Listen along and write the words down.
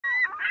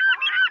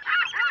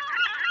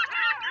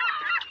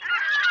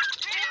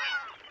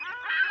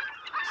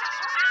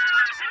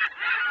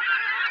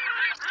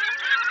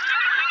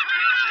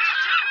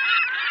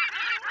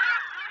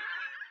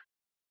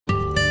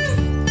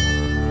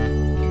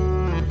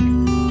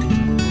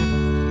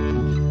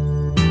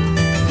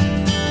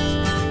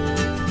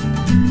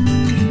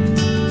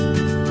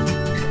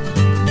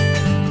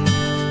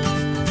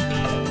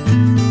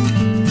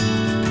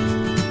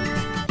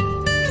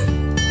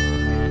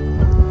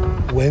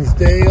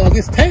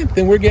August 10th,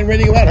 and we're getting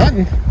ready to go out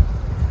hunting.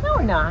 No,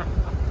 we're not.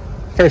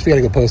 First, we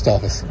gotta go post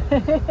office.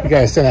 We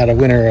gotta send out a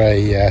winner.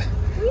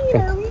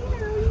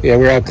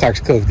 We're out Clark's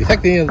Cove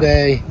detecting the other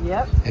day.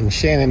 Yep. And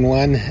Shannon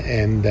won,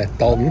 and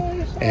Dalton.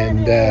 Hey,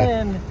 and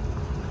Shannon.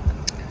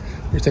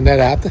 we're sending that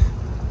out to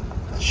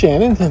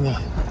Shannon, and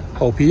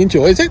hope he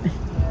enjoys it.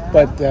 Yeah.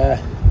 But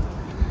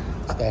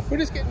stuff, we're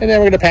just getting, and then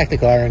we're gonna pack the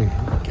car and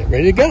get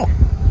ready to go.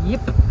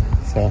 Yep.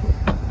 So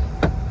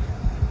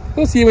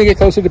we'll see you when we get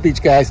closer to the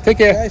beach, guys. Take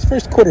care, guys.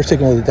 First quarter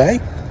signal of the day.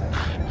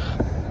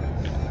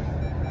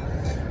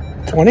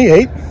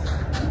 28.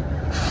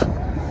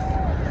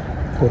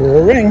 Quarter of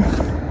a ring.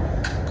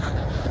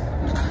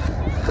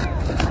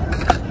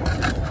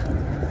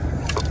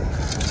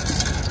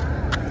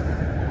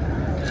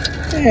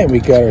 And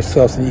we got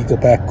ourselves an eagle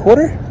back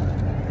quarter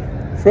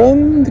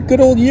from the good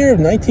old year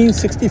of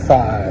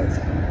 1965.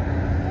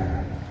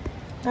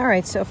 All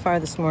right, so far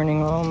this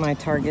morning, all my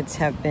targets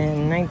have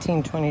been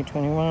 19, 20,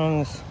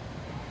 21s,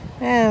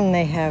 and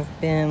they have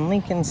been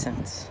Lincoln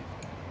cents.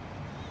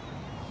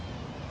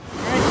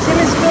 Tim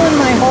is filling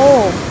my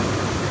hole.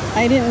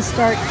 I didn't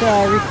start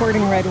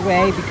recording right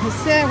away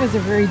because that was a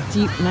very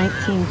deep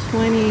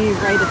 1920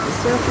 right at the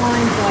surf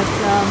line, but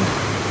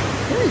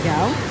here we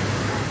go.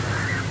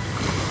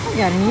 I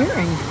got an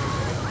earring.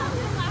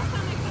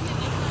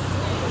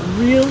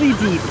 Really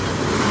deep.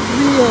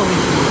 Really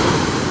deep.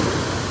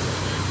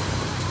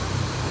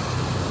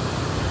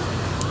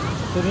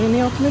 Put it in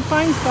the ultimate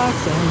finds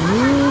box and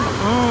move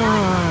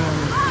on.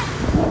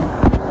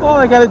 All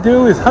I got to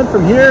do is hunt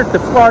from here to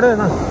Florida,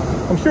 and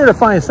I'm sure to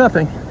find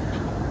something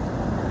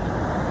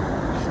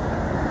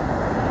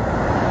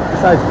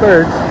besides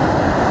birds.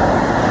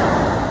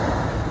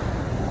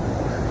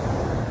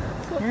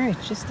 All right,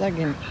 just dug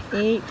in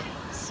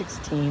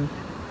 816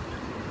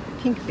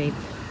 pink vape.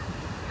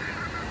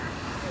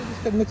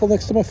 Just got a nickel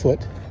next to my foot.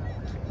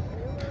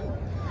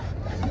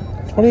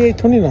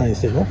 28.29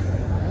 signal.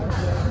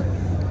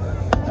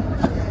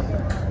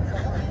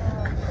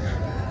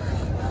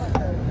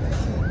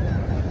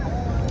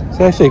 It's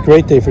actually a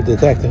great day for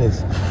detecting.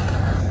 It's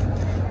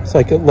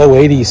like at low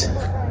 80s.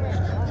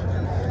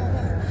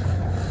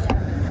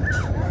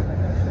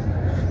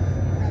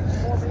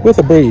 With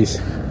a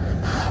breeze.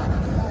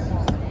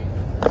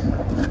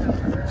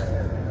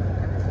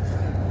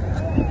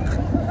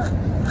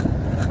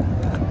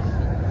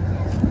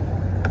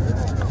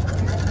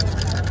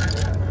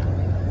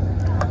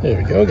 There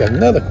we go, got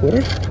another quarter.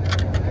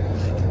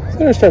 It's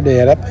gonna start to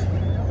add up.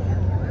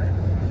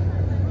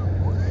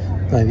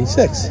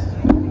 96.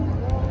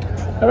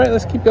 All right,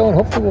 let's keep going.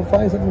 Hopefully we'll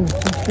find something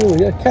cool.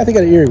 Yeah, Kathy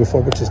got an earring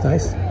before, which is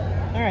nice.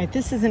 All right,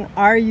 this is an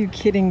Are You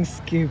Kidding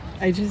scoop.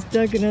 I just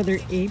dug another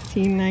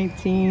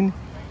 1819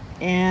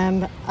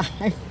 and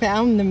I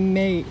found the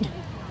mate.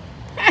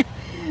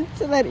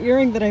 So that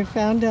earring that I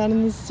found down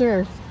in the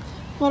surf.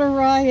 What a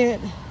riot.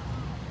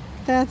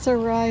 That's a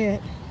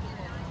riot.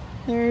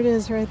 There it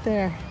is right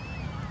there.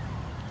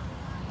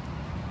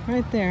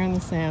 Right there in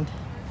the sand.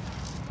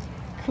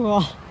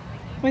 Cool.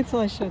 Wait till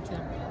I show it to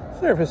him.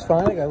 Surf is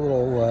fine. I got a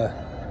little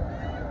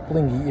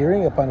blingy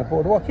earring up on the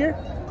boardwalk here.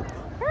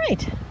 All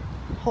right.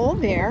 Hole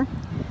there.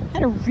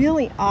 Had a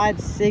really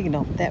odd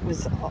signal that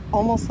was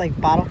almost like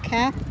bottle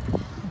cap,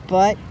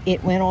 but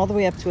it went all the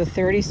way up to a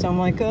 30. So I'm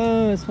like,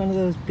 oh, it's one of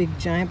those big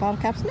giant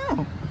bottle caps.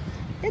 No,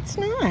 it's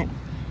not.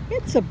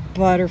 It's a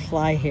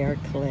butterfly hair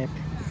clip.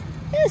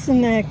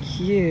 Isn't that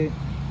cute?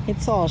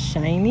 It's all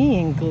shiny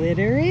and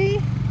glittery.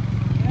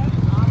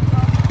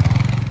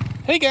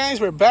 Hey guys,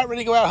 we're about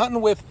ready to go out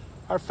hunting with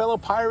our fellow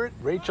pirate,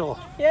 Rachael.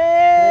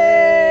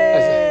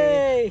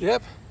 Yay!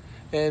 Yep.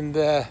 And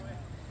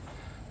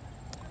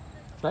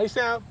nice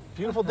out,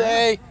 beautiful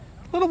day. A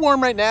little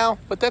warm right now,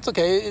 but that's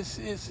okay.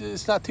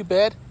 It's not too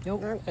bad.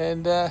 Nope.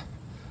 And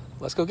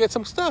let's go get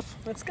some stuff.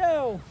 Let's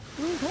go.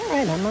 All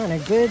right, I'm on a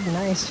good,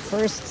 nice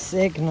first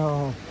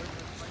signal.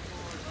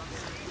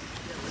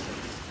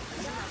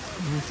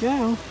 Here we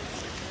go.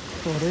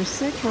 Quarter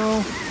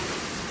signal.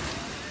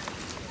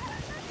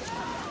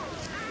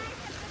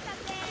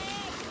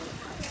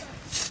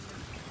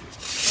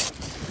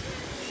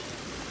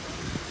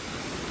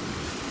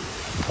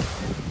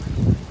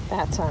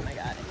 That time I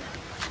got it.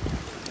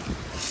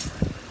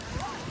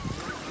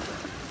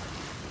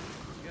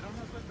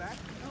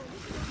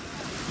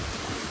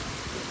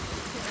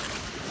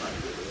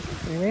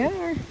 Here we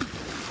are.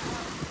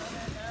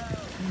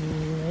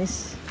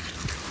 Nice.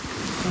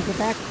 Look at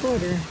that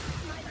quarter.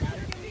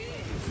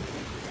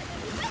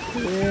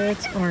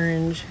 It's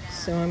orange,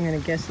 so I'm gonna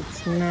guess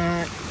it's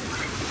not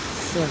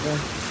silver.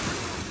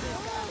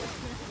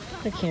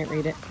 I can't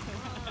read it.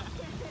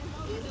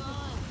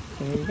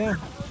 There you go.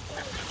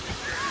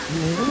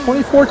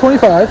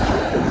 24.25.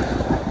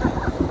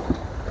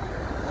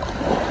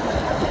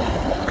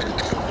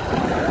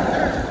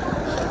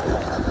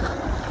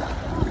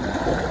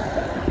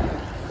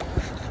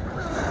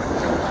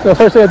 So the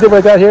first thing I did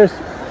when I got here is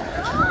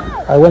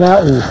I went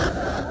out in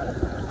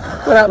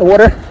the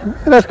water,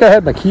 and I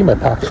had my key in my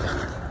pocket.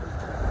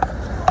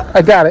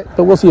 I got it,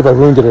 but we'll see if I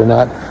ruined it or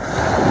not.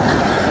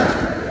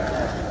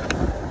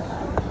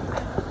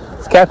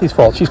 Kathy's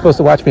fault. She's supposed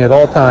to watch me at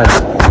all times.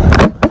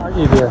 Aren't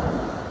you, dear?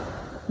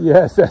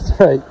 Yes, that's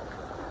right.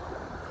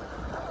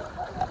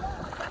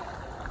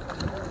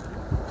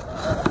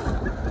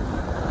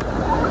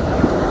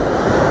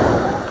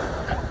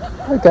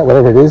 I got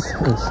whatever it is.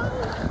 It's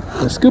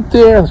a scoop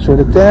there. Let's short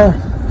it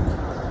down.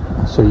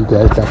 I'll show you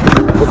guys that.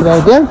 Look at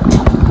that again.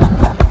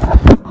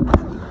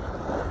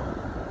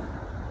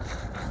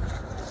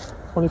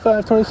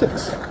 25,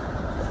 26.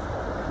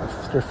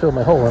 Start filling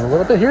my hole in a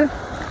little bit here.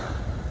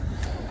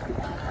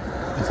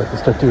 Guess I can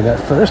start doing that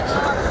first.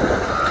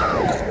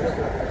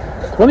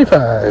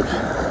 25.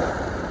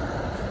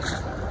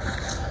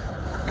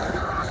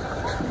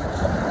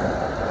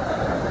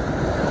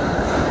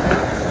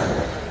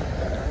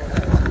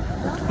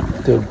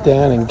 Go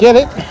down and get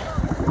it.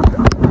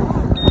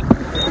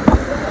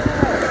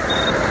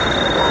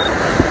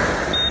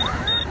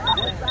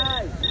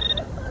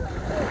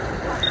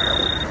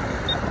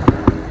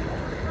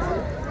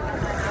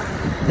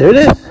 There it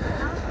is.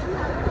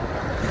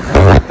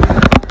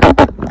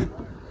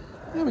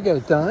 There we got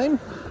a dime.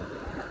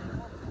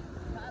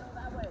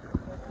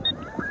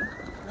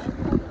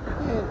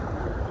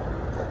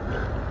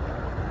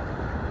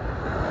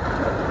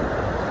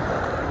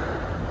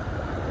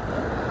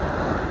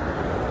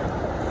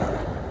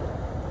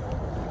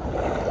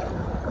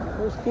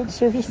 First good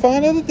surface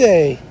find of the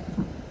day.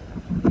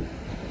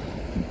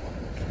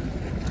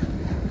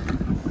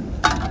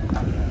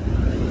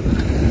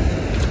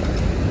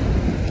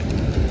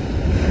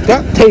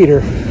 Got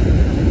tater.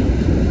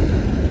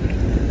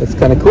 That's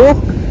kind of cool.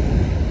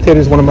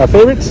 Tater's one of my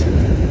favorites.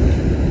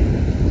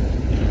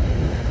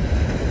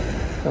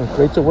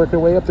 Rachel worked her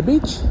way up the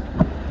beach.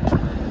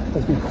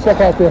 As we check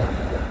out the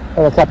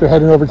helicopter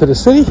heading over to the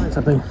city.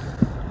 Something.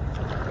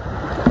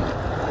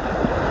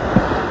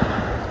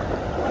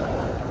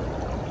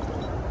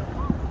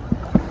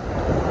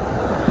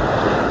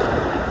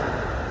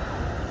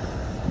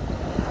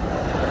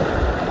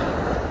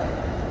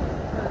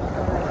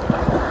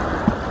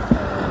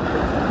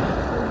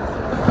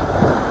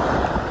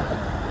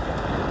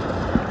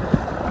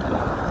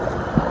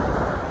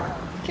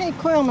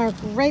 Coil mark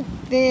right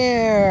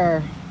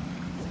there.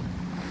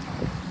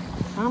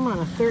 I'm on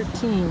a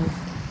 13.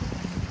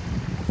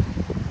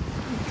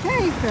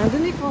 Okay, found a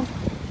nickel.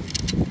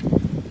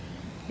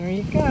 There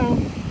you go.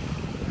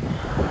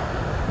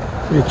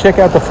 So you check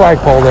out the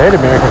flagpole there, the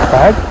American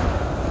flag.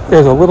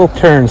 There's a little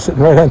tern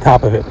sitting right on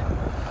top of it.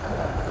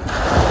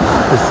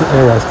 Just sitting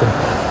there resting.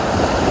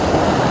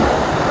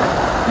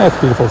 That's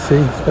beautiful to see,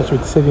 especially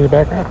with the city in the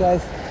background.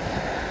 Right, guys,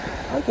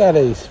 I got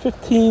a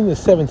 15 to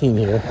 17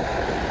 here.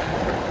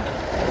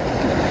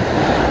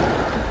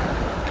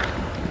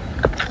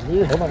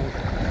 Hold on.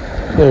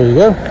 There you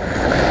go.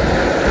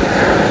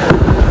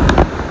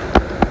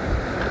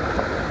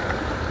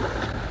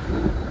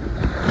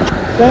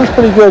 Sounds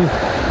pretty good,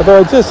 although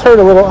I just heard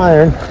a little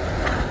iron.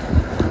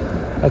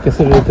 I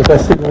consider it the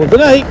best signal of the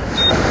night.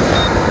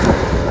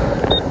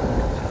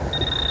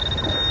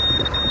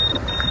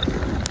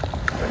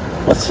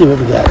 Let's see what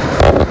we got.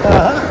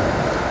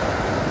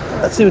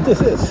 Let's see what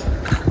this is.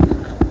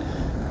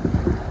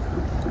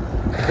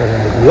 Got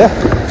an idea.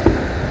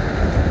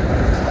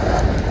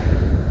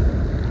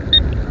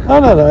 Oh,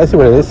 no, I see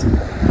what it is.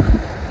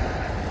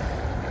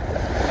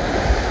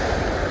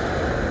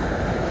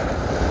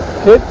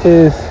 It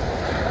is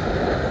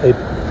a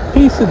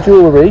piece of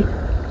jewelry.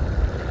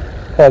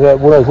 Had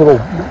one of those little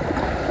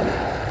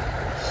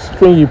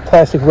stringy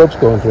plastic ropes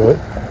going through it.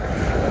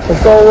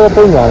 It's got a little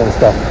bling on it and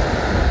stuff.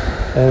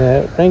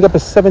 And it rang up a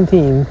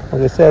 17, like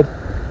I said.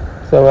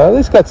 So at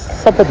least got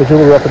some type of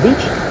jewelry off the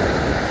beach.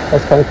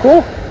 That's kind of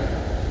cool.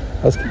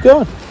 Let's keep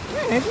going.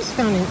 I just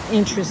found an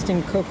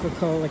interesting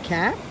Coca-Cola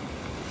cap.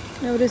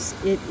 Notice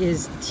it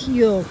is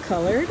teal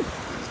colored.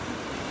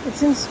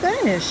 It's in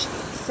Spanish.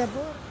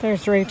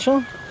 There's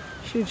Rachel.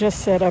 She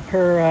just set up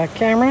her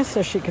camera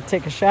so she could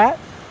take a shot.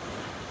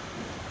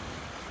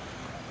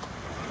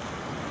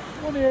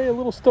 One area,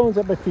 little stones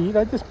at my feet.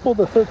 I just pulled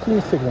the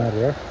 13 signal out of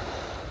there.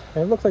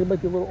 And it looks like it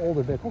might be a little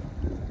older nickel.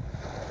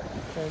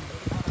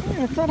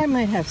 I thought I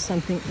might have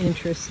something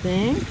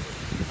interesting.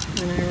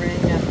 When I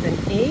rang up an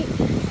 8.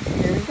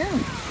 There we go.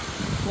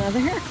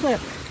 Another hair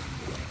clip.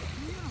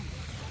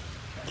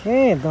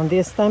 Okay, ¿dónde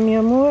está mi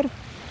amor?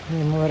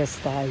 Mi amor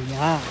está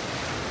allá.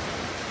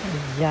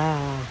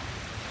 Allá.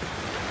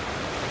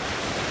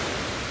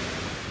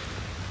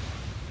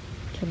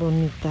 Qué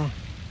bonita.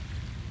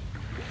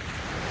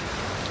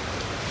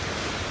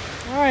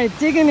 All right,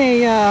 digging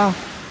a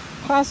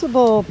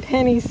possible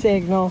penny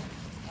signal.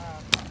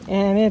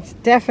 And it's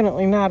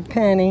definitely not a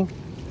penny.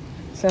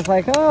 So it's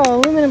like,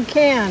 oh, aluminum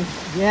can.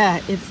 Yeah,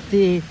 it's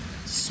the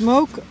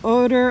smoke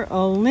odor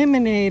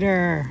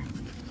eliminator.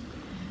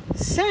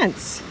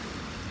 Scents.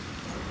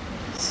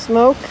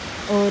 Smoke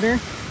odor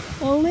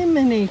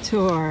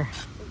eliminator.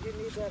 You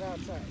need that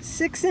outside.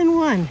 6 in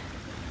 1.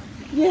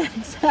 Yeah,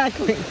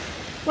 exactly.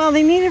 Well,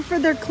 they need it for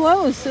their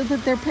clothes so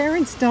that their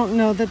parents don't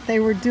know that they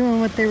were doing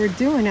what they were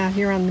doing out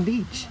here on the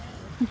beach.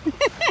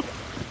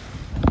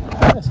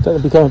 It's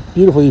starting to become a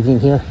beautiful evening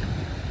here.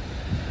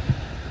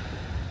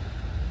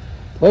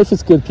 Life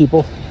is good,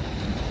 people.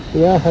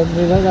 Yeah,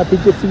 it might not be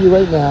good for you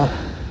right now,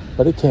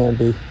 but it can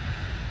be.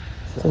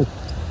 So, I was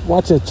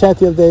watching a chat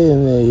the other day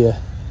in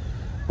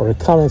a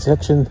comment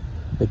section.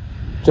 The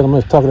gentleman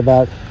was talking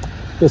about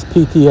this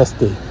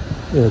PTSD.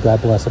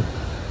 God bless him.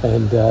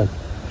 And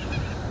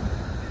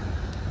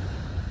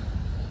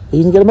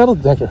he can get a metal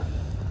detector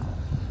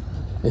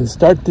and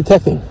start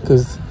detecting,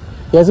 because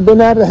he hasn't been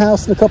out of the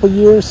house in a couple of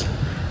years.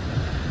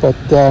 But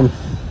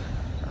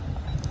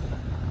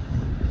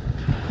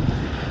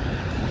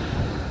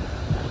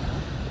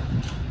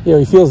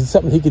he feels it's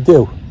something he could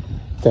do.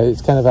 That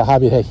it's kind of a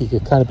hobby that he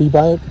could kind of be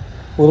a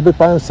little bit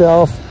by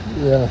himself.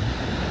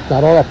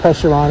 Not all that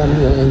pressure on him,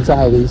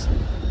 anxieties,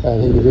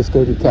 and he could just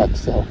go detect.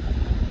 So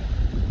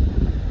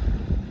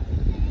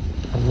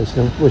I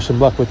wish him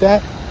luck with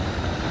that.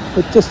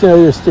 But just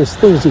there's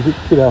things you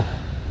could,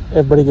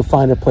 everybody can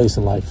find their place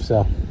in life.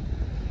 So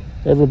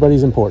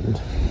everybody's important.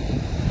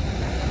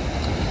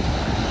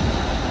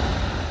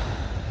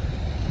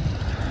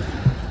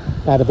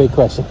 Not a big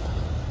question.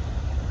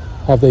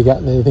 Have they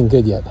gotten anything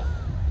good yet?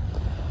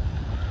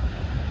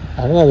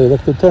 I don't know. They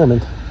look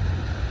determined.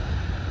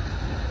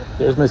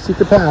 There's my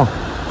secret pal.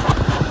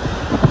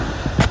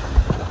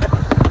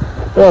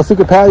 Well,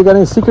 secret pal, you got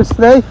any secrets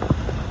today?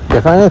 Did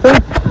you find anything?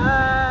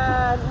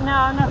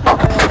 No, nothing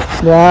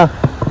good. Yeah.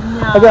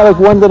 No. I got like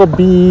one little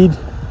bead.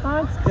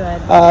 Oh, that's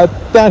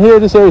good. Down here,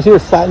 this area here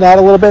is flattened out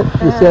a little bit.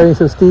 This area is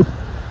so steep.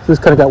 So this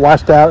kind of got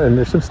washed out, and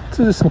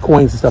there's some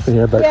coins and stuff in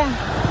here, but yeah.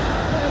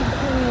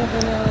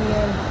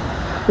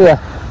 Yeah.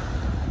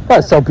 Oh,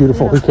 it's so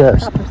beautiful. Who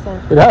cares?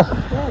 100%.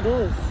 Yeah, it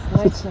is.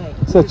 Nice night.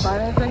 So Did you buy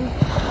anything?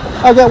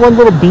 I got one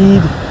little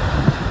bead.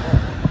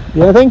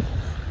 You anything?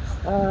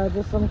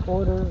 Just some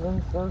quarters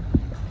and stuff.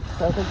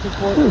 So I think 2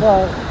 quarters.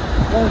 Well,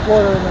 1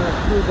 quarter and then a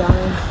few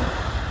dimes.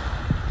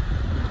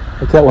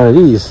 I got one of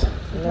these.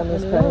 And then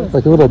this penny.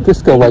 Like a little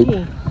disco light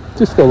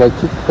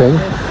thing.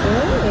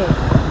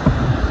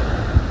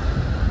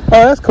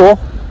 Oh, that's cool.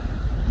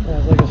 Yeah,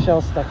 there's like a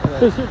shell stuck to it.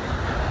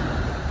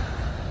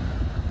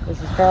 This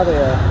is probably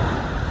a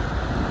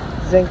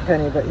zinc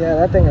penny, but yeah,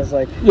 that thing is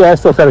like... Yeah,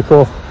 that's still kind of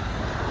cool.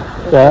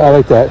 Yeah, I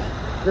like that.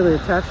 Really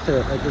attached to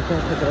it, like you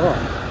can't take it off.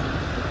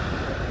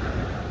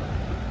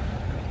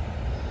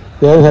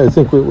 Yeah, I didn't have to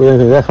think with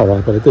anything that hard on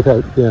it, but I did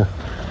have, yeah.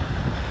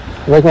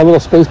 You like my little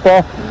space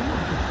ball?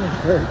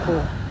 Very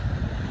cool.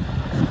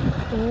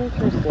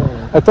 Interesting.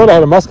 I thought I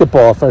had a musket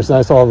ball at first, and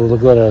I saw the little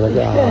glitter. Like, oh.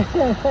 I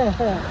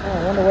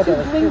wonder what that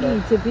was. Too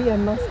blingy to be a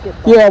musket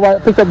ball. Yeah, well, I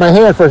picked up my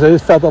hand first. I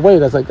just felt the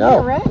weight. I was like, oh.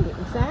 You're right,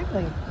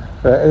 exactly.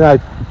 And I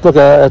look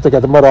at it after I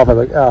got the mud off. I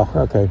was like, oh,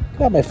 okay.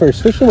 Got my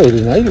first fishing weight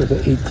tonight. It was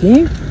at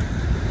 18.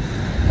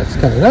 That's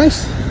kind of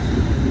nice.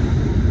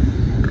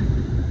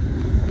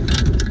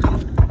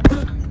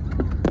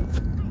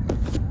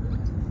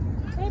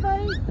 Hey,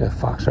 buddy. Yeah,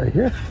 fox right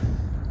here.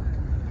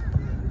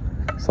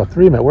 Saw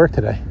 3 of them at work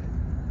today.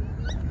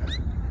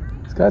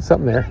 He's got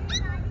something there.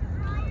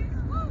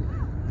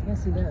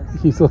 Yes, he does. He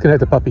keeps looking at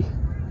the puppy.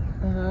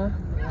 Uh-huh.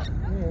 Yeah, he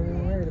ain't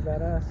even worried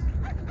about us.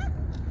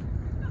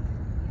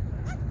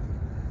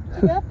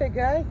 What you got, big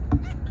guy?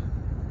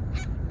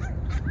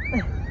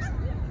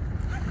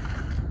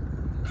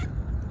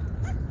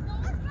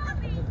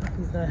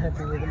 He's not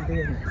happy with him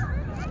being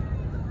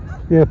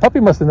there. Yeah, the puppy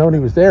must have known he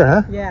was there,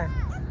 huh? Yeah.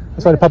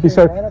 That's why the puppy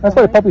started. Right, that's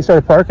why the puppy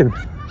started parking.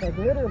 Like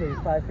literally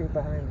 5 feet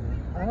behind me.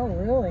 Oh,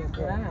 really?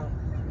 Wow.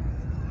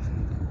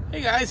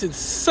 Hey guys, it's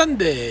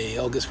Sunday,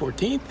 August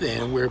 14th,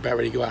 and we're about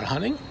ready to go out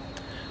hunting.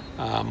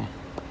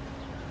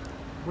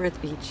 We're at the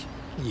beach.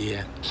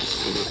 Yeah.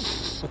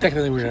 Well,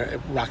 technically we're in a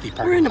rocky parking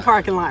lot. We're in the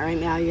parking lot right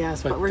now,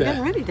 yes, but we're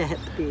getting ready to hit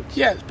the beach.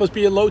 Yeah, it's supposed to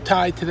be a low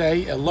tide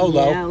today, a low.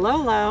 Yeah,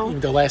 low. Even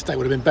though last night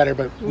would have been better,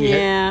 but we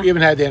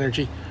haven't had the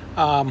energy.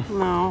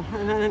 No,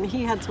 and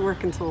he had to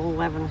work until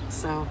 11,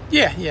 so.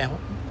 Yeah.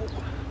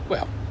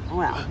 Well.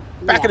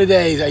 Back Yeah. in the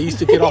days, I used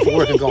to get off of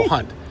work and go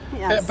hunt.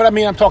 Yes. But I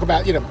mean, I'm talking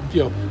about,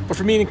 but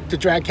for me to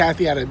drag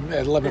Kathy out at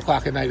 11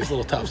 o'clock at night is a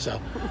little tough, so.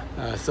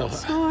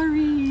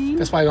 Sorry.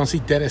 That's why I don't see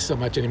Dennis so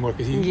much anymore,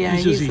 because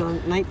he's usually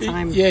a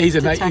nighttime he's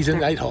a detector.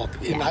 night hawk.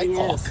 Yeah, Night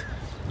hawk.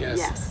 Yes.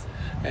 Yes.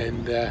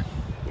 And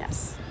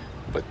yes.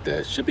 But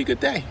should be a good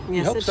day. Yes, we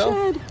hope it so.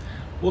 should.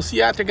 We'll see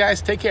you out there,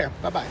 guys. Take care.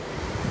 Bye-bye.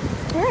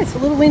 All right, it's a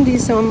little windy,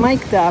 so I'm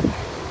mic'd up.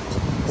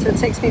 So it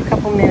takes me a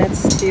couple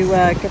minutes to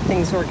get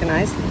things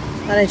organized.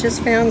 But I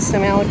just found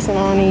some Alex and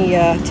Ani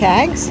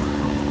tags.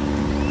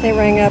 They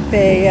rang up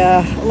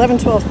a 11,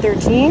 12,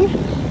 13.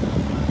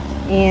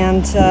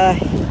 And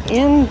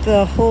in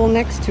the hole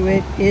next to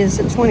it is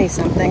a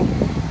 20-something.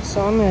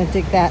 So I'm going to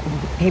dig that.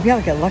 Maybe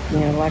I'll get lucky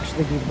and it'll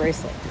actually be the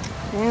bracelet.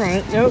 All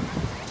right, nope.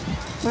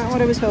 Not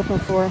what I was hoping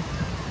for.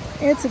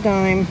 It's a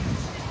dime.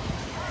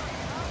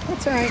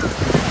 That's all right.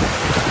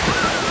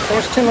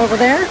 There's Tim over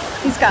there.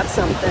 He's got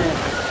something.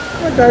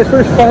 All right, guys,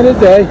 first find of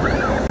the day.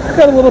 I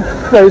got a little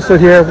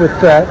bracelet here with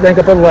rank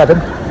up at 11.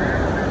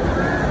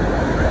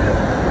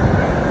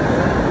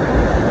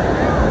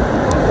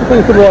 I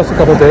think it could last a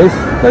couple of days.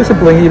 Nice and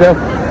blingy though.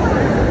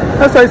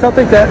 That's nice. I'll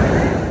take that.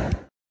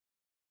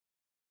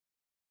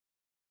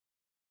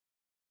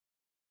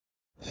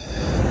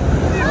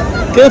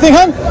 Get anything,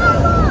 hon?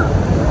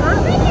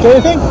 Get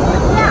anything?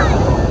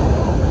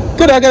 Yeah.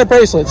 Good, I got a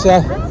bracelet, so.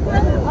 That's good.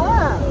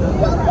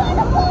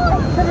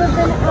 Could have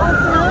been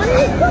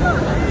outside.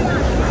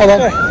 Hold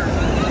on.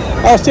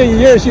 I'll show you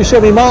yours, you show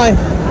me mine.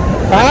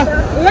 Huh?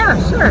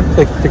 Yeah, sure.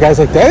 The guy's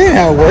like, that ain't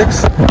how it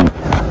works.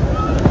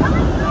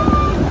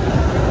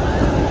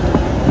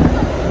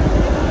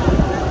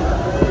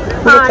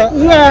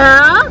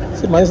 Yeah.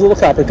 See, mine's a little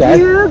copper guy.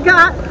 You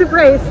got the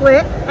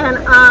bracelet, and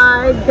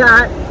I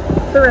got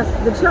the rest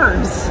of the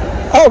charms.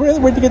 Oh, really?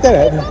 Where'd you get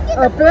that at?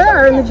 Up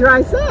there in the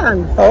dry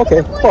sand. Oh,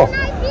 okay, cool.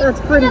 That's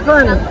pretty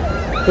funny.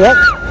 Yep.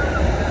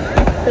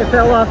 They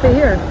fell off of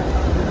here.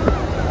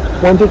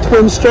 Wonder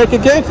Twins strike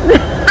again?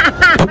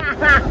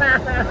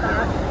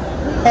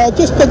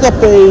 Just picked up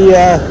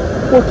a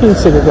 14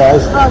 cigarette,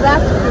 guys. Oh,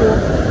 that's cool.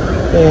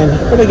 And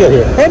what did I get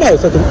here? Oh, no,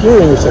 it's like an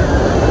earring or something.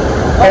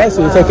 Oh, I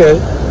see. It's like a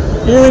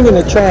earring and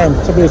a charm.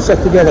 Somebody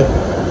stuck together.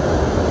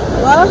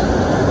 Well,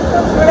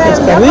 That's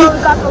my funny.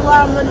 mom got a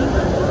lot of money.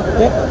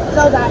 Yep.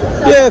 So that.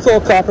 Yeah, it's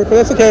all copper, but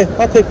that's okay.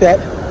 I'll take that.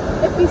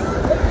 If we,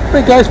 All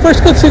right, guys,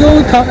 first good signal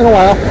we caught in a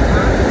while.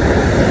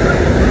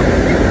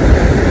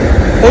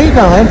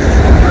 8-9.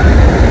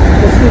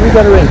 Let's see if we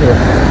got a ring here.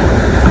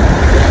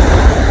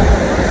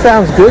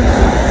 Sounds good.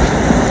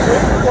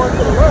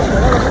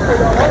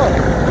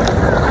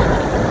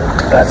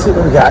 Let's see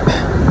what we got.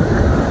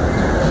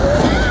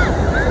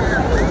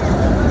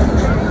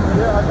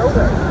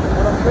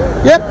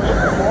 Yep.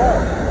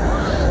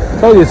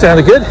 Told you it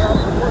sounded good.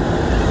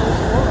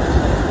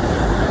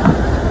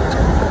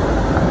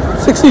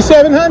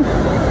 67, hon?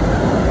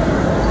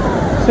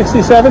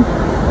 67?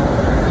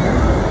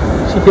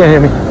 She can't hear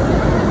me.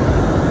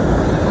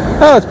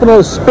 Oh, it's one of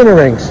those spinner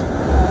rings.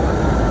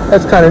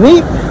 That's kind of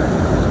neat.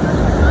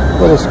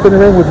 Little spinner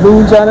ring with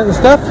moons on it and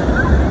stuff.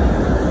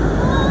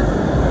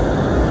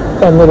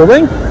 Fun little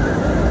ring.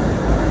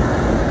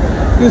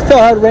 You can tell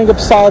how it rang up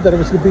solid that it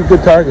was going to be a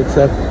good target,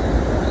 so.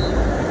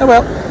 Oh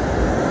well.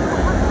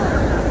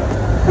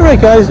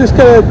 Alright guys, just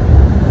got a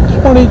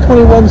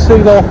 2021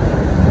 signal.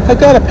 I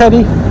got a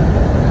penny,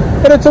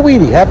 but it's a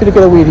weedie. Happy to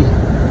get a weedie.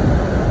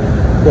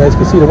 You guys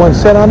can see the 1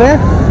 cent on there.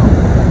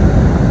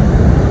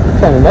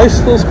 Kind of nice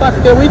little spot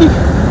to get a weedie.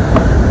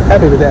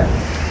 Happy with that.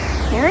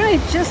 Alright,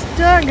 just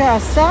dug a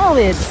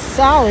solid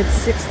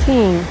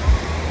 16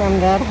 from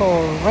that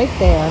hole right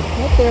there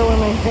where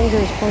my finger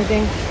is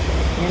pointing,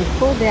 and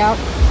pulled out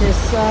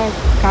this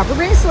copper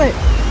bracelet.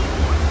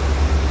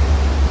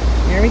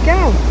 There we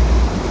go.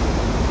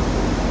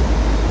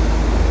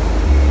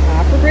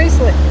 Copper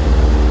bracelet.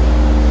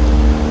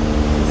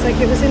 Looks like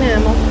it was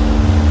enamel.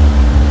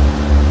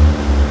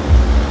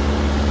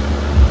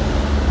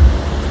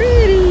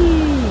 Pretty.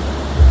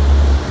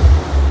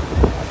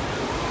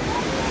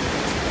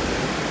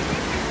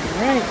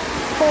 Alright,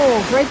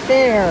 holes right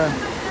there.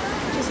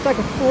 Just like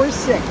a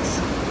 4-6.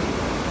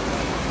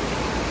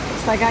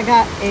 Looks like I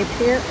got a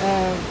pair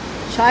of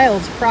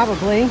child's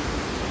probably.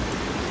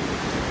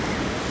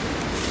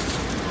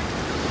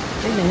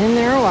 They've been in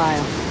there a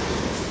while.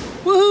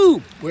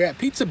 Woohoo! We're at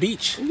Pizza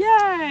Beach.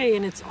 Yay!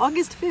 And it's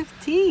August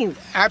 15th.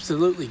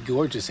 Absolutely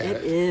gorgeous out.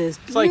 It is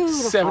It's beautiful.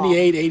 like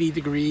 78, 80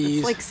 degrees.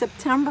 It's like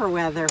September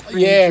weather for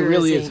yeah, New it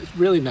really Jersey. is. It's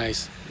really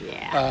nice.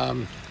 Yeah.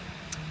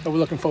 But we're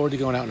looking forward to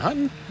going out and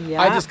hunting.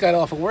 Yeah. I just got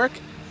off of work.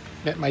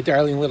 Met my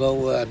darling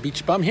little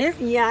beach bum here.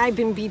 Yeah, I've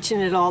been beaching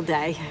it all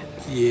day.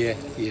 Yeah.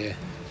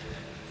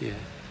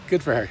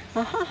 Good for her.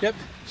 Yep.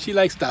 She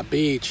likes the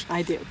beach.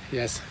 I do.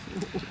 Yes.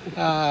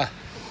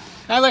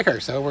 I like her,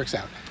 so it works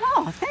out.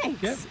 Oh,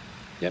 thanks.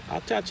 Yep.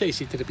 I'll chase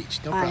you to the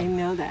beach. No I problem.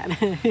 know that.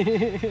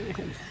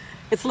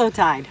 It's low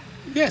tide.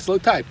 Yeah, it's low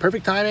tide.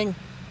 Perfect timing.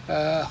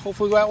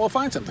 Hopefully we'll go out and we'll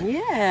find something.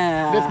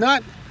 Yeah. If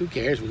not, who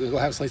cares? We'll go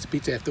have a slice of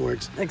pizza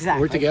afterwards.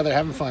 Exactly. We're together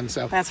having fun,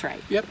 so. That's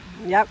right. Yep.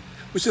 Yep.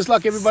 Wish us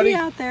luck, everybody. See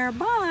you out there.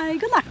 Bye.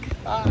 Good luck.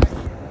 Bye.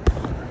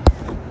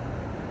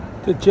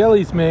 The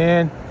jellies,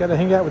 man. Gotta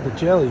hang out with the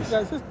jellies.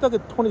 Guys, this dug a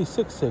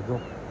 26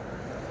 signal.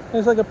 And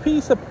it's like a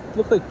piece of,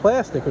 looks like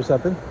plastic or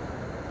something.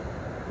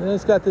 And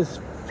it's got this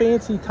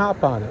fancy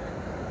top on it.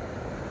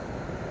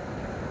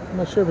 I'm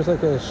not sure if it's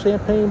like a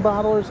champagne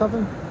bottle or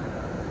something.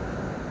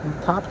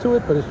 Top to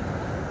it, but it's,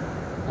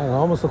 I don't know,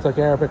 almost looks like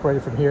Arabic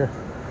right from here.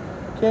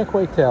 Can't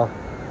quite tell.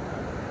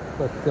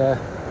 But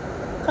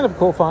kind of a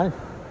cool find.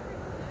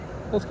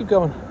 Let's keep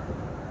going.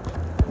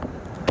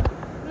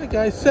 Alright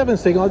guys, 7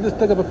 signal. I just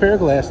dug up a pair of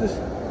glasses.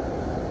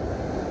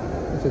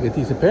 Looks like a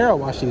decent pair. I'll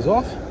wash these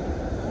off.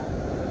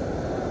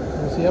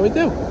 We'll see how we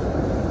do.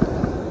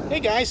 Hey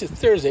guys, it's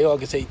Thursday,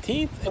 August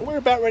 18th, and we're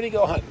about ready to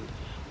go hunting.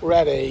 We're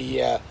at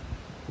a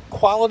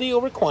quality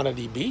over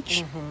quantity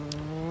beach.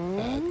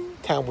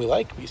 Town we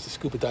like. We used to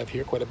scuba dive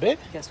here quite a bit.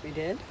 Yes, we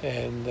did.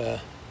 And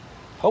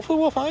hopefully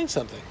we'll find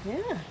something.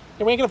 Yeah.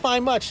 And we ain't going to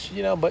find much,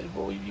 you know, but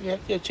you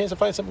have a chance to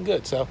find something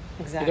good. So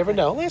Exactly. you never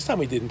know. Last time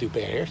we didn't do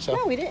bad here. So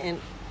No, we didn't.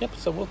 Yep,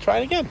 so we'll try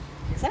it again.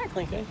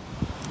 Exactly. Okay.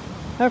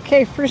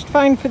 Okay, first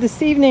find for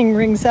this evening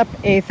rings up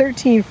a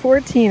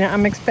 13-14.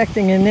 I'm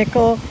expecting a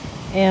nickel,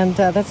 and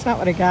that's not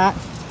what I got.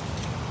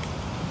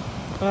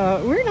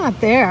 We're not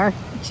there.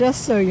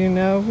 just so you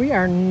know, we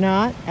are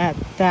not at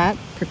that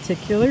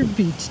particular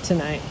beach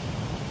tonight.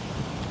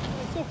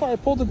 So far, I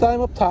pulled the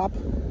dime up top.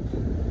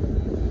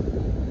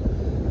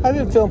 I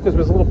didn't film because it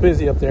was a little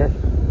busy up there.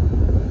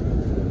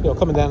 You know,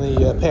 coming down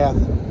the path.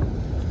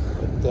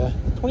 But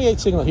 28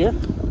 signal here.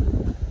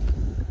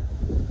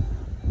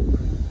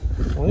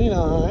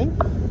 29.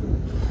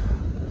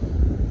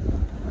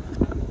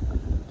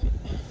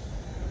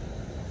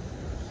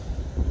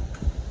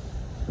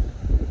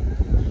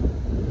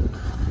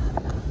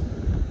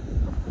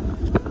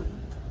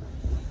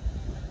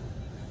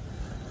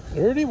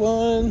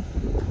 $31.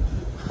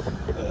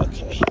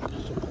 Okay,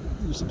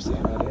 use some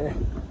sand out there.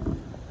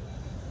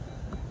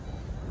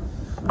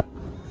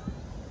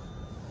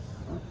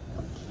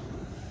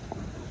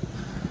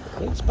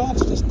 Great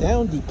spots, just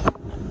down deep. I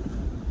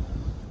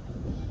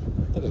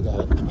think I got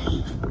it.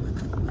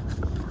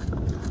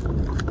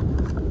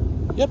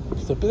 Yep,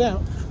 flip it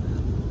out.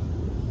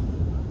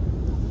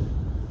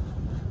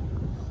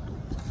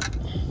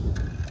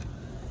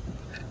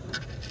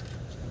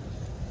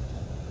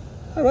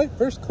 All right,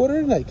 first quarter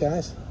of the night,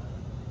 guys.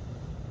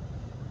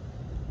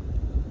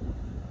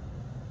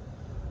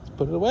 Let's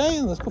put it away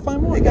and let's go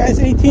find more. Hey guys,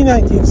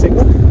 1819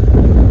 signal.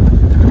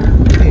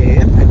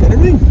 And I got a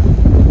ring.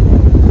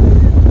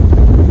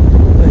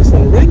 Nice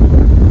little ring.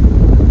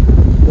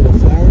 Little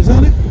flowers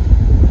on it.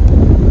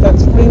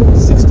 That's ring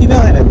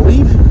 69, I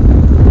believe.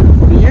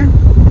 Over here.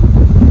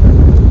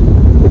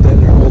 Put that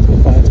in our multiple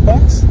finds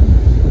box.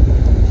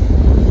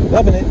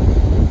 Loving it.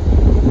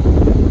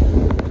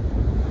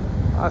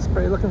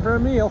 Osprey looking for a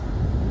meal.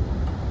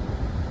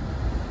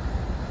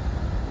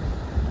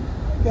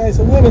 Guys,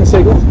 11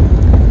 signal.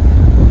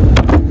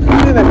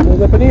 And I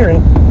pulled up an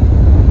earring.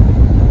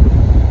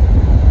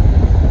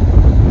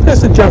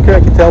 Just a junker, I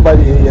can tell by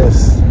the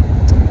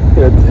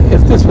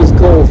if this was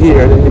gold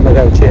here, then you might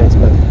have a chance,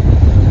 but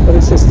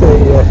it's just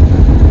a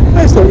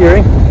nice little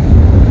earring.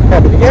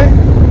 Happy to get it.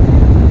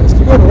 Let's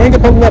keep going. Rang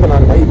up 11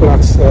 on my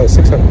Equinox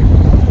 600.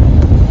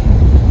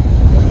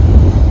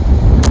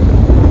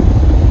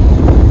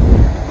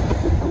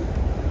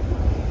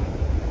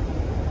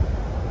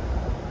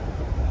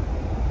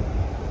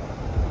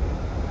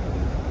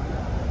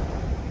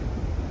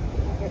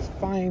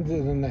 Find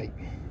of the night.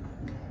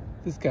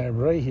 This guy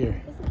right here.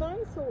 It's a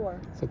dinosaur.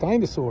 It's a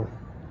dinosaur.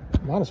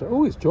 Dinosaur.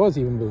 Oh, his jaws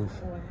even move.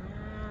 Wow.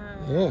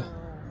 Yeah. I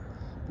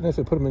don't know if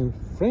I put him in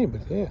frame,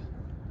 but yeah.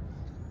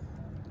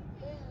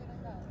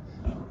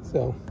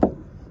 So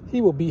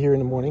he will be here in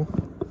the morning,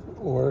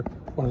 or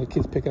one of the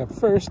kids pick it up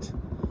first.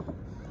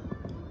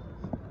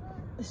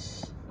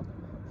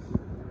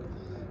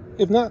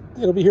 If not,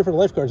 it'll be here for the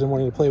lifeguards in the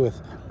morning to play with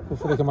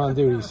before they come on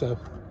duty. So,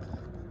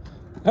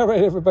 all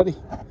right, everybody.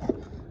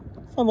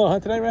 Fun little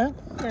hunt tonight, right?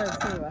 Yeah,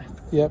 see us.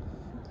 Yep.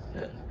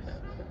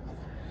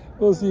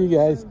 We'll see you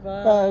guys.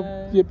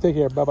 Bye. Yep, take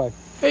care. Bye-bye.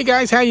 Hey,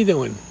 guys, how you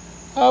doing?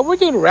 We're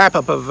doing a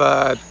wrap-up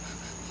of,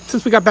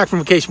 since we got back from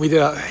vacation, we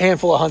did a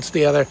handful of hunts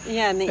together.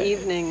 Yeah, in the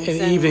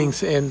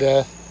evenings. And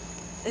well,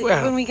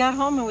 when we got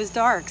home, it was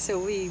dark, so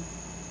we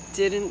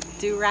didn't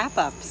do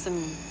wrap-ups,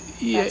 and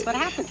that's what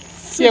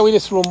happens. Yeah, we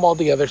just threw them all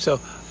together, so.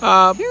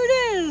 Here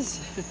it is.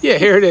 Yeah,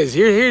 here it is.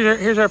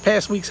 Here's our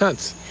past week's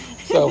hunts.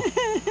 So,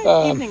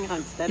 evening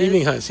hunts, that is.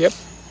 Evening hunts, yep.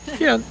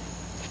 Yeah,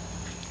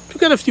 we've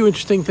got a few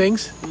interesting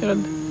things.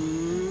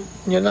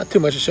 You know, not too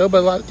much to show, but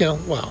a lot, a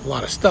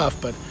lot of stuff.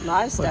 But a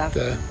lot of stuff.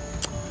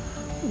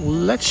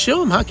 Let's show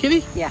them, huh,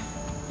 Kitty? Yeah.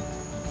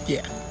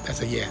 Yeah, that's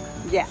a yeah.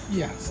 Yeah.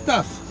 Yeah,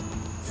 stuff.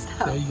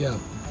 There you go.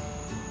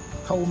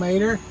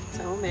 Tomater.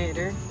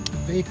 Tomater.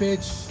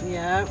 Vapage.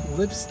 Yep.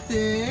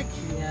 Lipstick.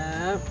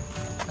 Yep.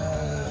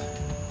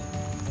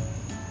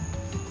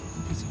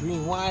 Piece of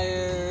green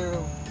wire.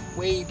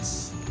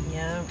 Weights.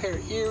 Yeah. A pair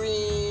of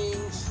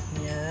earrings.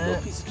 Yeah. A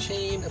little piece of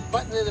chain. A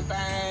button in a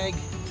bag.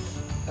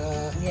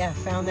 Yeah,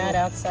 found that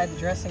outside the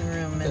dressing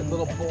room. That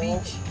little at ball. the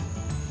beach.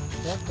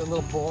 Yep, the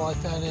little ball I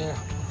found there.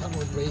 I'm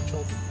with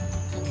Rachel.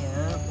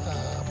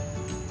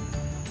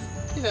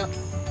 Yeah.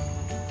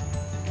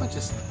 Bunch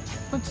of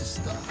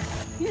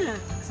stuff. Yeah,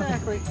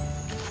 exactly.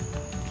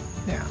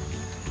 Now,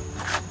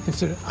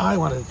 consider I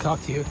wanted to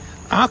talk to you.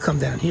 I'll come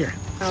down here.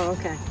 Oh,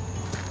 okay.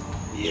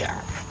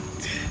 Yeah.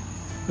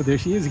 But there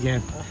she is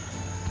again.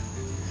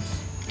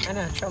 I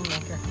know,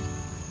 troublemaker.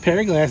 Pair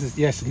of glasses.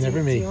 Yes, it's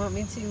never me. Do you want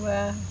me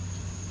to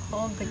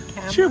hold the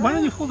camera? Sure, why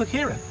don't you hold the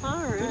camera?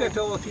 All right. Do that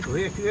to all the people.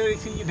 Here, they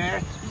see you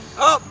there.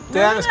 Oh,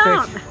 that was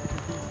quick.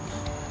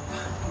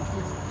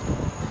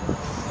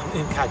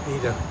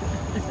 Incognito.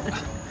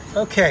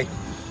 Okay.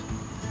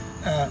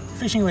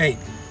 Fishing weight.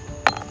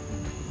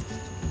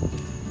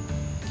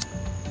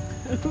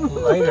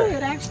 Lighter.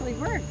 It actually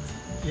worked.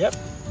 Yep.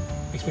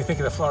 Makes me think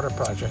of the Florida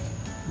Project.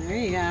 There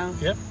you go.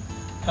 Yep.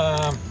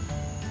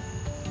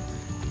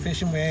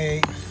 Fishing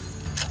weight.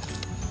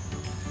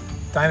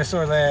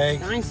 Dinosaur leg.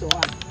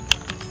 Dinosaur.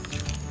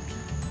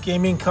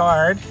 Gaming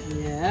card.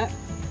 Yep.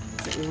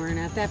 So we weren't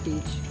at that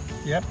beach.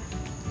 Yep.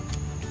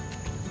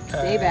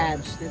 Day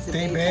badge. That's a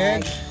day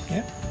badge.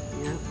 Yep.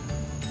 Yep.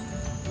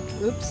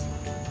 Oops.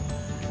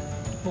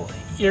 Little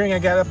earring I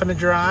got up in the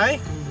dry.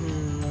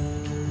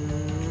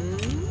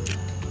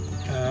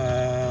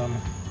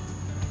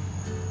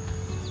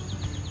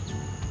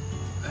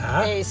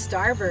 a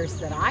Starburst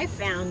that I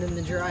found in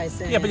the dry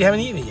sand. Yeah, but you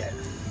haven't eaten it yet.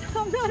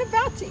 I'm not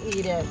about to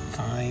eat it.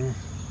 Fine.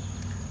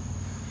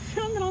 I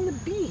found it on the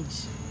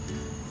beach.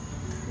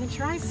 In the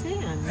dry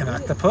sand. An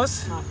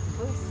octopus?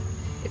 Octopus.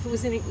 If it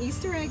was in an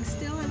Easter egg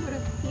still, I would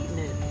have eaten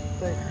it.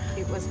 But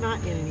it was not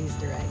in an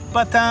Easter egg.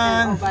 Button.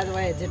 And, oh, by the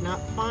way, I did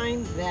not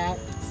find that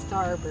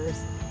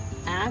Starburst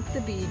at the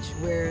beach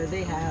where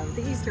they have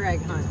the Easter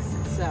egg hunts.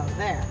 So,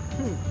 there.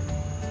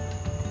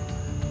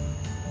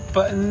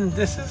 Button,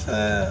 this is,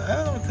 I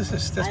don't know what this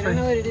is. I don't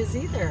know what it is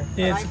either,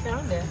 but Yeah, I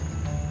found it.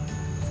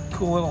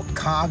 Cool little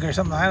cog or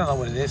something. I don't know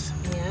what it is.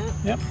 Yeah.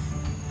 Yep.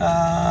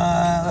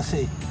 Let's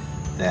see.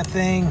 That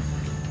thing.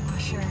 Oh,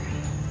 sure.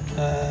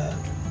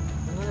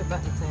 Another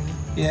button thing.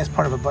 Yeah, it's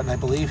part of a button, I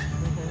believe.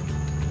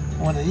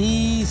 Mm-hmm. One of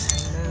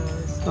these.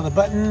 Those. Another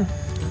button.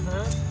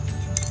 Uh-huh.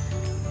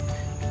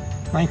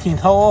 19th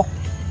hole.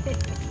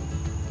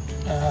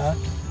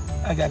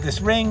 I got this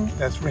ring.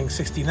 That's ring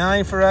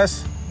 69 for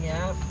us.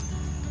 Yep.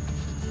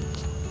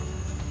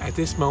 At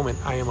this moment,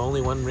 I am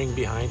only one ring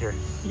behind her.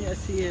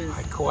 Yes, he is.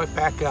 I caught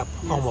back up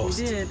almost.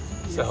 Yes, he did.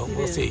 So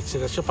we'll see.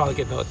 So she'll probably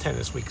get another 10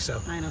 this week.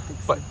 So, I don't think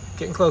so. but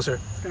getting closer.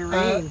 It's gonna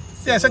rain.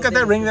 Yes, I got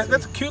that ring.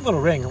 That's a cute little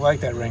ring. I like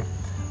that ring.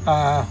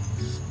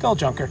 Dull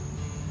junker.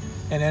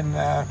 And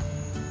then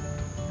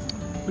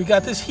we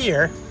got this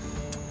here,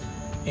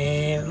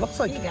 and it looks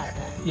like You got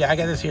that. yeah, I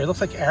got this here. It looks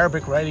like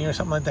Arabic writing or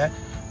something like that.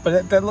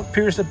 But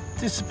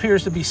this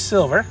appears to be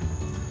silver,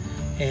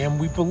 and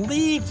we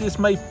believe this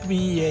might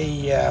be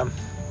a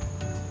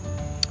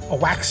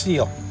wax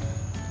seal.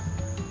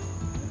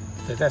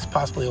 That's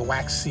possibly a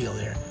wax seal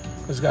there.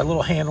 It's got a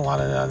little handle on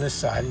it on this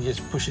side, and you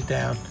just push it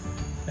down,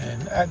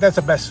 and that's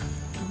the best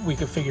we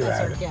could figure That's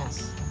out. our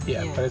guess.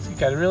 Yeah, but it's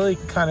got a really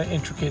kind of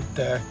intricate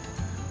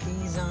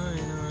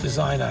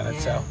design on it.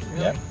 So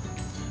really? yep,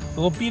 a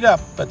little beat up,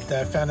 but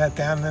I found that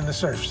down in the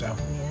surf. So,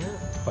 Yeah.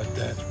 but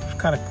it's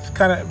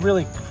kind of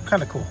really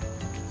kind of cool.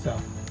 So,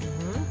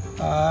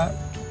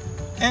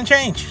 and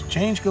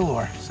change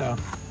galore. So,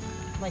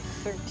 Like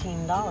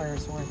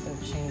 $13 worth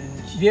of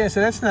change. yeah, so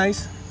that's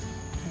nice.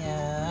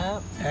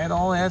 Yep. It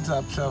all adds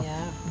up. So,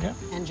 Yeah. yeah.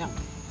 And junk.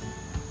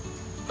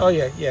 Oh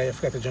yeah, I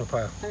forgot the junk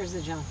pile. There's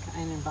the junk. I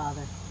didn't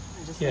bother.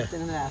 I just Yeah. left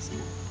it in the basket.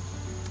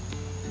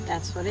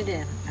 That's what I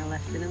did. I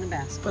left it in the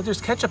basket. But there's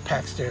ketchup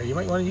packs there. You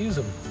might want to use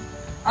them.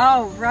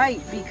 Oh,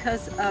 right.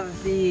 Because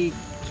of the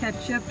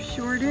ketchup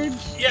shortage.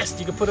 Yes,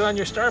 you can put it on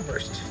your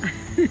Starburst.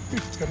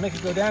 It's gonna make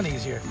it go down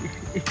easier.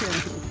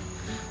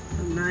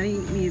 I'm not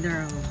eating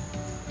either of them.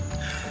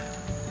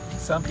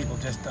 Some people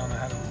just don't know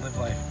how to live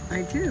life.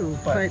 I do,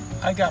 But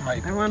I got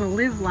my I want to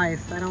live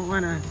life. I don't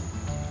want to.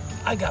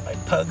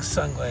 Pug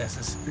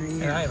sunglasses,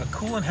 and I am a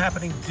cool and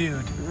happening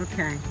dude.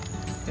 Okay.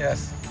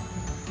 Yes.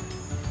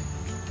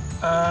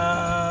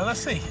 Let's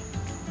see.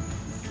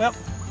 Well,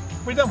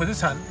 we're done with this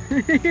hunt.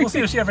 We'll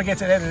see if she ever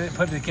gets it edited and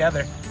put it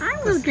together. I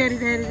will get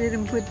it edited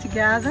and put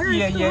together.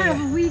 Yeah, I still yeah, have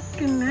yeah. a week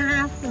and a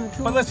half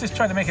until. But let's just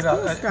try to make it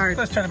School starts.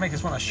 let's try to make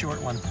this one a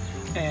short one.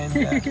 And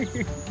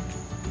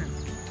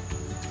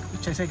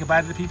should I say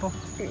goodbye to the people?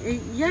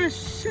 Yeah,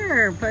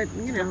 sure, but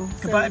you know.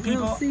 Goodbye, so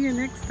people. We'll see you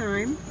next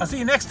time. I'll see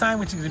you next time,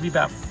 which is going to be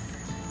about,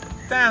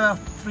 I don't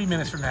know, 3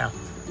 minutes from now.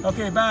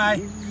 Okay,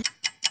 bye.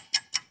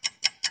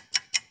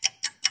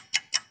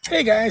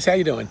 Hey guys, how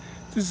you doing?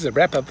 This is a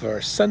wrap up of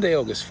our Sunday,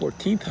 August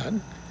 14th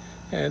hunt,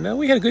 and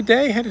we had a good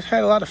day. Had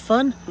a lot of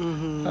fun.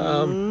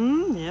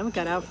 Yeah, we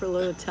got out for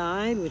low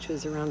tide, which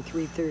was around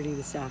 3:30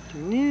 this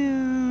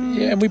afternoon.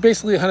 Yeah, and we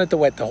basically hunted the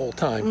wet the whole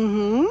time.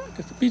 Mm-hmm.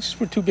 The beaches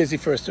were too busy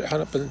for us to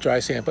hunt up in the dry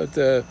sand, but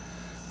the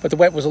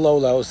wet was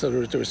low, so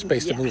there was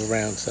space to move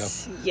around.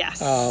 So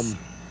yes,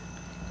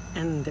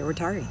 and there were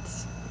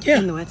targets. yeah,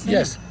 in the wet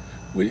sand.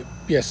 we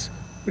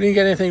didn't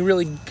get anything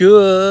really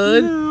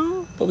good,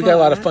 No, but we got a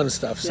lot of fun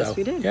stuff. Yes, So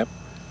we did. Yep,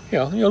 you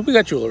know we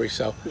got jewelry.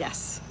 So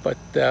Yes. but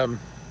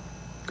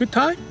good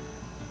time,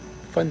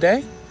 fun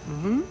day.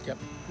 Yep.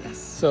 Yes.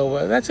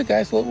 So that's it,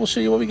 guys. We'll show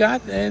you what we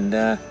got, and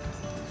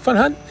fun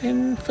hunt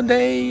and fun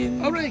day.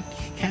 And... All right,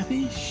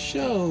 Kathy,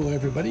 show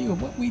everybody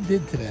what we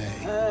did today.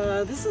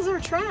 This is our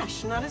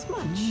trash, not as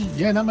much.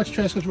 Yeah, not much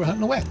trash because we're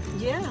hunting the wet.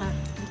 Yeah,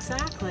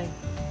 exactly.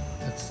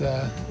 That's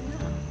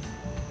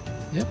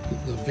yep,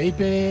 the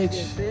vapage.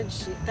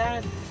 That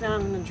I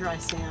found in the dry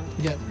sand.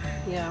 Yep.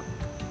 Yeah.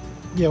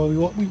 Yeah,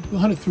 well, we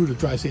hunted through the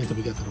dry sand until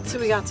we got to the wet. So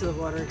we got to the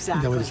water, And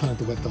exactly. then we just hunted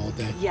the wet the whole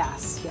day.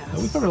 Yes, yes.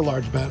 We covered a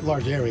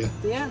large area,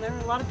 Yeah, there were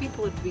a lot of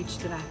people at the beach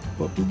today.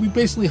 but we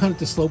basically hunted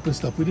the slope and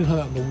stuff. We didn't hunt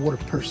out in the water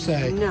per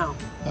se. No.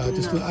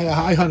 Just no.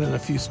 I hunted in a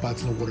few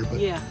spots in the water, but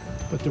Yeah.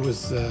 but there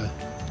was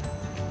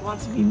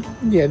Lots of people.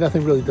 yeah,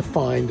 nothing really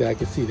defined that I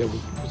could see that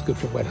was good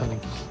for wet hunting.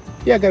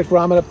 Yeah, I got a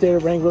grommet up there.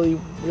 It rang really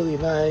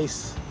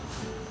nice.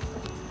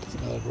 There's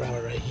another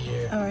grommet right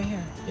here. Oh, right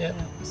here. Yep.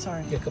 Yeah,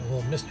 sorry. Got a couple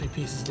little mystery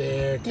pieces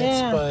there. Cat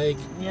Yeah. spike.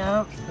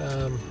 Yep.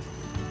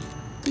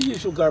 The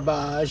usual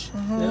garbage.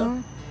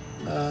 Mhm.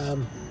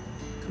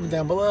 Coming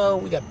down below,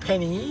 we got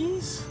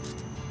pennies.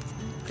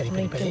 Pennies.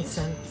 Lincoln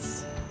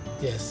cents.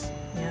 Yes.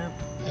 Yep.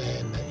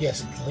 And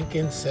yes,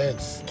 Lincoln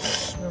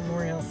cents.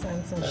 Memorial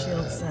cents and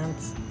shield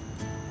cents.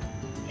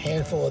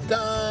 handful of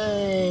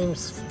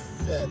dimes,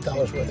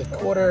 $1 worth a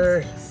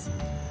quarter.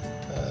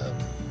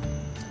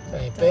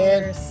 That ain't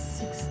bad.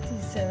 60,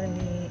 70,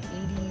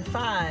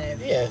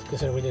 85. Yeah,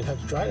 considering we didn't have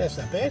to dry, that's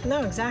not bad.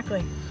 No,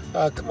 exactly.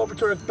 Come over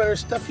to our better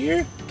stuff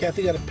here.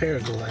 Kathy got a pair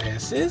of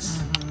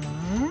glasses.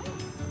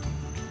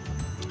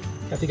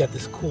 Kathy got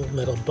this cool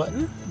metal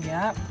button.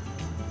 Yep.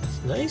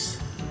 That's nice.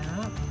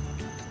 Yep.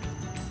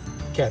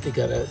 Kathy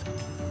got a,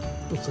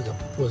 looks like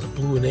was a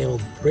blue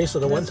enameled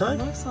bracelet at one time.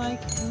 Looks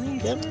like me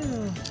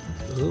too.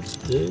 Oops,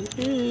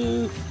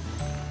 doo.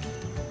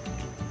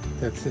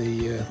 That's a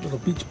little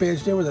beach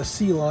badge there with a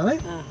seal on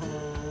it.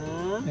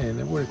 And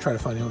we're going to try to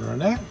find the owner on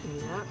that.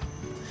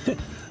 Yep.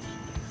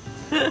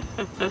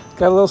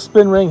 Got a little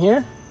spin ring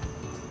here.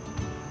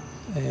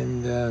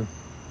 And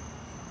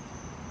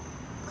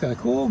kind of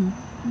cool.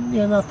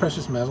 Yeah, not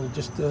precious metal,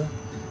 just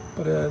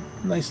but a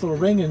nice little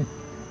ring. And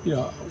you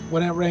know,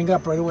 when it rang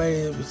up right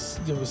away, it was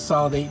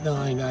solid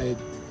 8-9.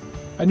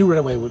 I knew right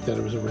away that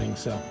it was a ring.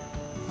 So,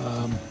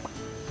 and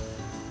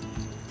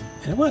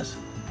it was.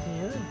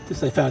 Yeah.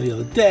 This I found the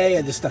other day.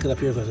 I just stuck it up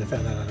here because I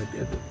found out on the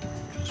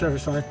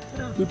surface fine.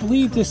 Oh. We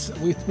believe this.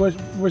 We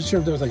weren't sure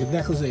if there was like a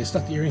necklace they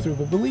stuck the earring through,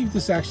 but believe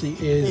this actually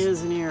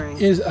is an earring.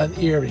 Is an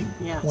earring.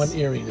 Yes. One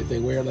earring that they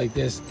wear like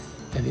this,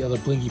 and the other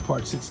blingy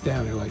part sits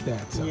down there like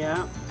that. So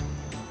Yeah.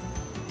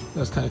 that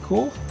was kind of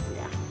cool.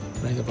 Yeah.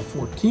 Rang up a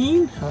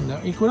 14 on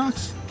the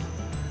Equinox.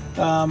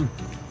 I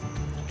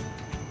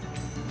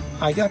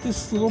got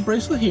this little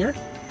bracelet here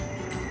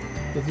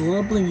with a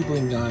little blingy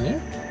bling on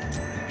there.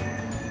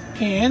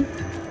 And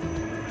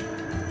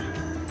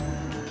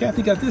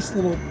Kathy got this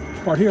little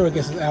part here, I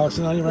guess is Alex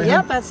and Ani, right?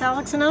 Yep, that's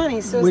Alex and Ani.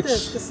 So Which-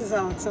 is this. This is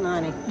Alex and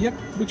Ani. Yep,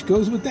 which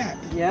goes with that.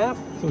 Yep.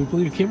 So we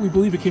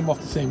believe it came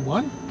off the same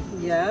one.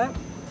 Yep.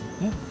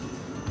 Yeah.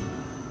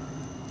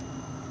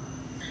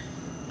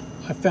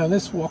 I found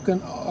this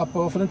walking up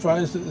off in the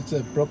dry. It's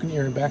a broken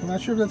earring back. I'm not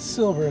sure if that's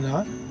silver or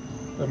not,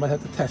 but I might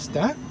have to test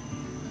that.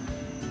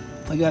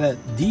 I got a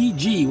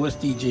DG. What's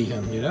DG,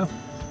 you know?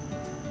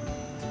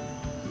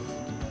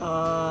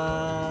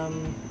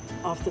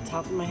 Off the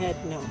top of my head,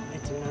 no, I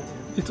do not know.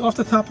 It's off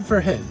the top of her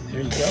head.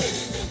 There you go.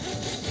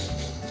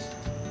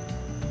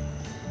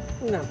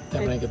 No,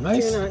 That I make it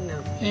nice. do not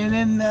know. And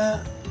then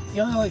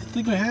the only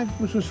thing I had,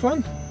 which was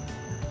fun,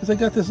 is I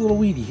got this little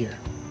weedy here.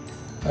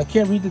 I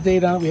can't read the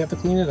date on it. We have to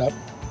clean it up.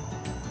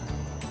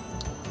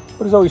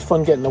 But it's always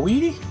fun getting a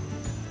weedy.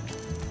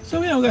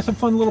 So, you know, we got some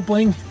fun little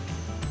bling.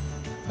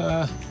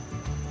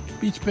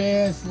 Beach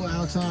bass, little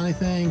Alex and Ani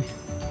thing.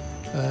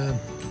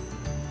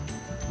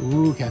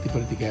 Ooh, Kathy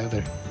put it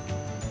together.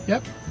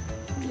 Yep.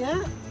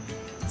 Yeah.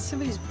 It's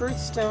somebody's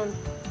birthstone.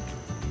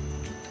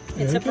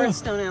 There It's you a go.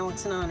 birthstone,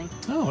 Alex and Ani.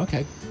 Oh,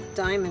 okay.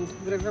 Diamond,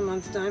 whatever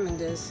month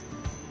diamond is.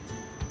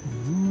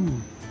 Ooh.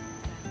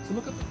 So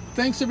look at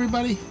thanks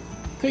everybody.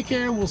 Take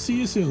care. We'll see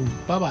you soon.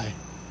 Bye-bye.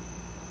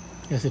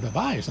 You gotta say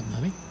bye-bye or something,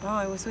 honey. Oh,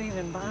 I was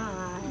waving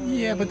bye.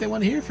 Yeah, but they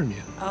want to hear from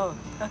you. Oh,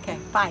 okay.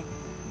 Bye.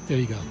 There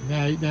you go.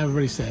 Now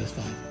everybody's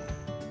satisfied.